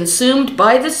shall be consumed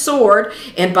by the sword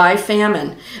and by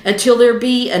famine, until there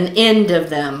be an end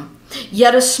of them.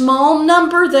 Yet a small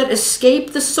number that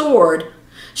escape the sword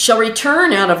shall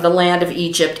return out of the land of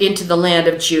Egypt into the land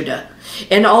of Judah.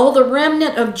 And all the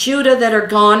remnant of Judah that are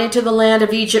gone into the land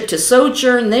of Egypt to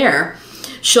sojourn there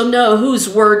shall know whose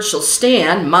word shall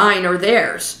stand, mine or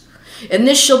theirs. And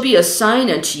this shall be a sign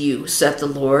unto you, saith the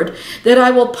Lord, that I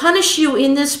will punish you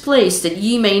in this place, that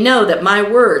ye may know that my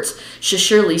words shall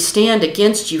surely stand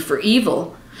against you for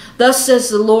evil. Thus says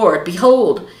the Lord,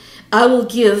 behold, I will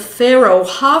give Pharaoh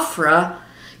Hophra,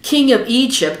 king of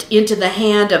Egypt, into the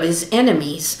hand of his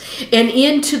enemies, and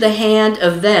into the hand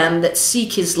of them that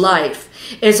seek his life,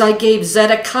 as I gave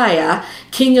Zedekiah,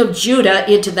 king of Judah,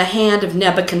 into the hand of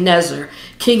Nebuchadnezzar,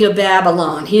 king of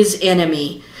Babylon, his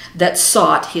enemy, that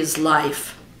sought his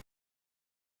life.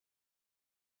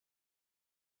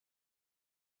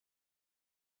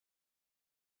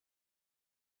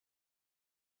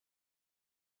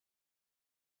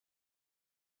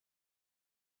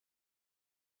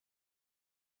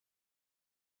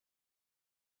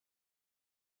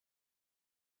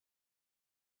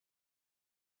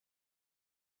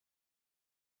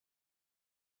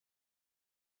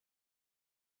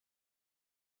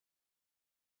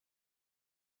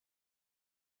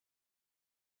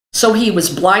 So he was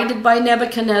blinded by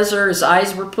Nebuchadnezzar, his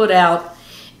eyes were put out,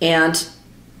 and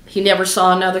he never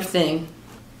saw another thing.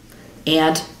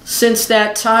 And since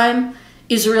that time,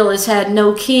 Israel has had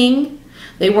no king.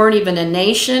 They weren't even a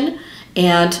nation,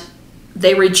 and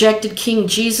they rejected King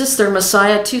Jesus, their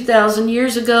Messiah, 2,000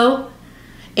 years ago,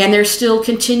 and they're still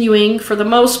continuing, for the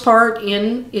most part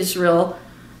in Israel,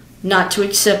 not to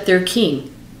accept their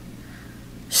king.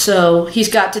 So he's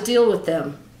got to deal with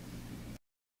them.